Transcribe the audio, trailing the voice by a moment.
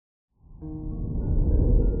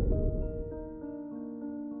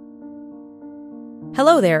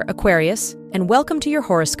Hello there, Aquarius, and welcome to your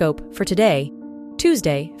horoscope for today,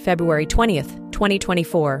 Tuesday, February 20th,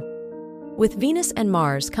 2024. With Venus and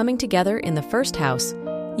Mars coming together in the first house,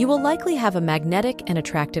 you will likely have a magnetic and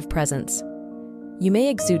attractive presence. You may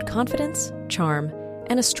exude confidence, charm,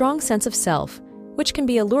 and a strong sense of self, which can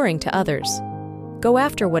be alluring to others. Go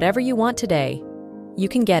after whatever you want today. You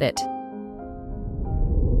can get it.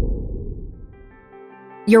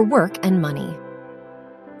 Your work and money.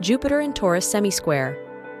 Jupiter in Taurus semi-square,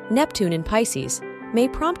 Neptune in Pisces may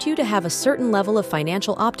prompt you to have a certain level of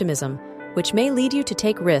financial optimism, which may lead you to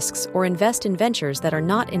take risks or invest in ventures that are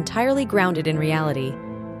not entirely grounded in reality.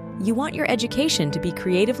 You want your education to be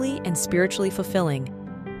creatively and spiritually fulfilling.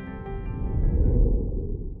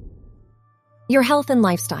 Your health and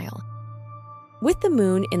lifestyle. With the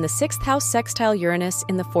moon in the 6th house sextile Uranus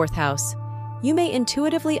in the 4th house, you may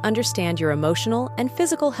intuitively understand your emotional and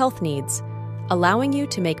physical health needs, allowing you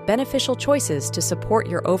to make beneficial choices to support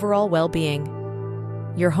your overall well-being.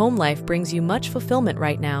 Your home life brings you much fulfillment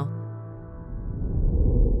right now.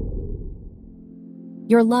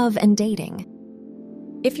 Your love and dating.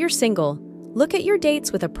 If you're single, look at your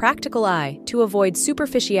dates with a practical eye to avoid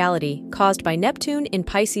superficiality caused by Neptune in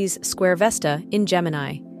Pisces square Vesta in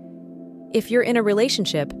Gemini. If you're in a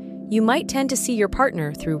relationship, you might tend to see your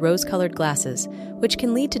partner through rose-colored glasses, which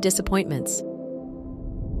can lead to disappointments.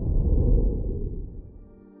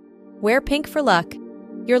 Wear pink for luck.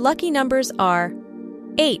 Your lucky numbers are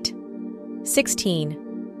 8,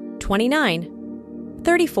 16, 29,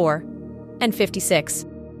 34, and 56.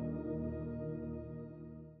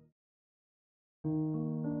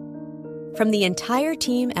 From the entire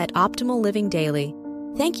team at Optimal Living Daily,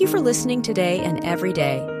 thank you for listening today and every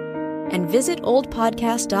day. And visit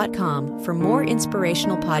oldpodcast.com for more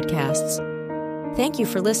inspirational podcasts. Thank you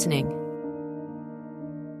for listening.